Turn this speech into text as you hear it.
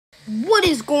What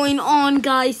is going on,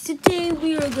 guys? Today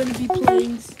we are going to be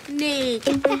playing Snake.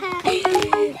 I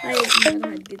have not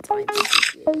had good time with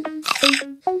this game.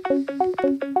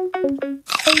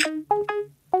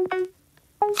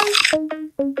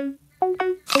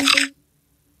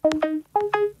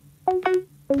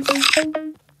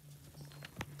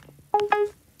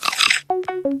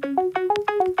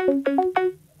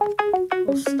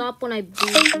 We'll stop when I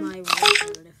beat my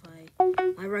record.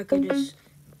 My record is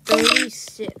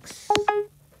 36.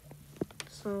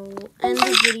 So end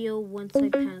the video once I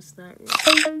pass that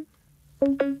record.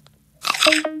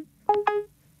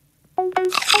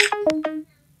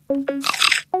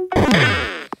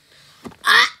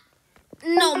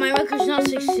 No, my record's not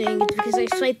 16. It's because I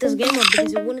swiped this game up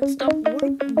because it wouldn't stop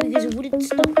doing random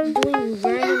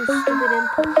stupid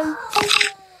inputs.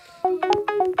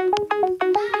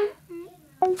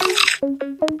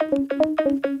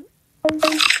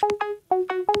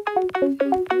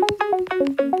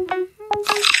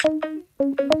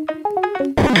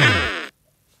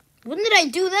 When did I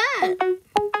do that?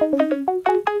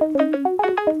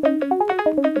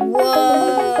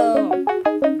 Whoa.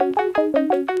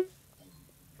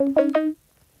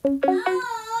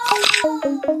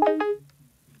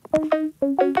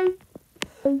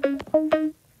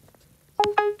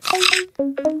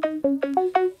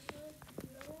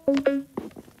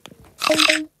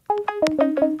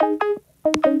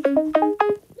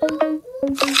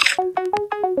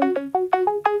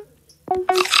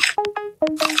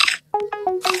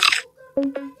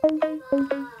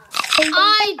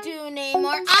 I do name,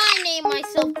 or I name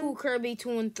myself Cool Kirby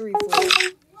 2 and 3 4.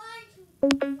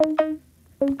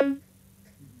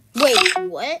 Wait,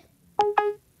 what?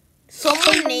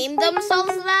 Someone named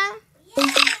themselves that?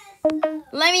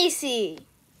 Let me see.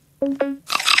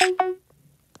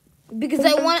 Because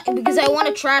I want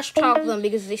to trash talk them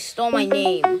because they stole my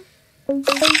name.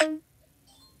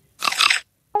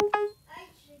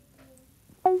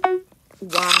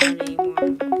 Wow,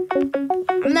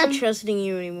 Neymar. I'm not trusting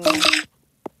you anymore.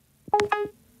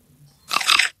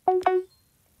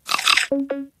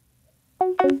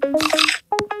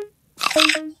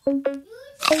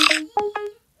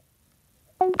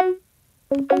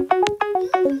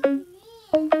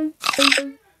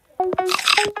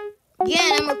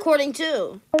 Yeah, and I'm recording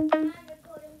too.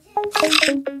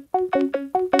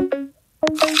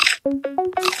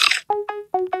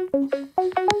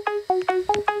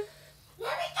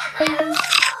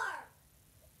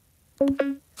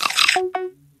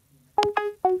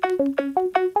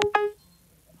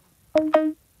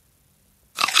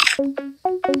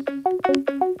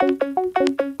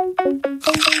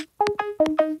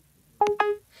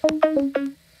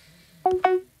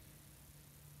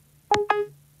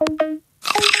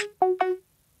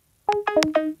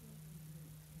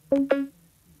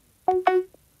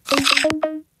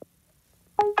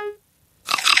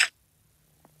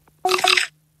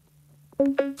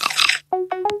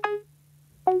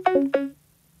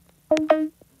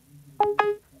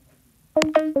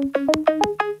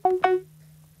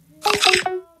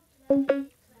 Oh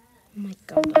my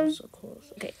god, that was so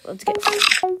close. Okay, let's get it.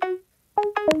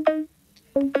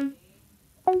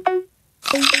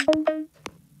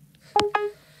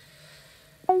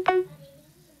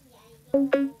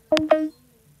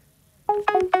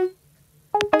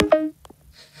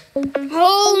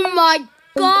 Oh my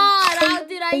god, how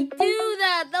did I do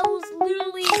that? That was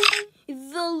literally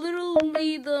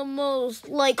the most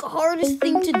hardest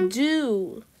thing to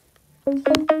do.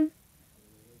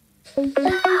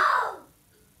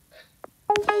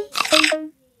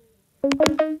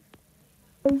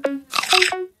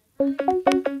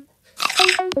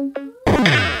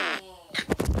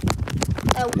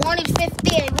 I wanted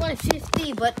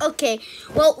 50, but okay.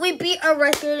 Well, we beat our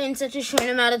record in such a short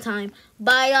amount of time.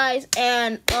 Bye, guys,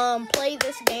 and play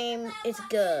this game. It's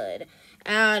good.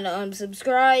 And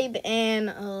subscribe, and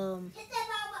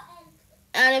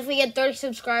if we get 30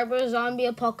 subscribers, Zombie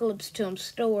Apocalypse 2. I'm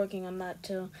still working on that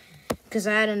too, because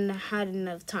I hadn't had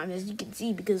enough time, as you can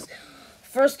see, because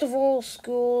first of all,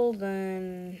 school,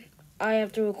 then I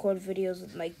have to record videos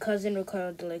with my cousin,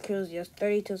 Ricardo De La Cruz. He has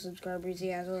 32 subscribers. He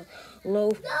has a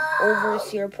low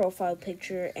overseer profile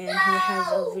picture, and he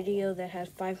has a video that has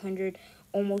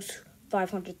almost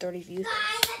 530 views.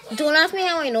 Don't ask me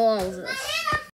how I know all of this.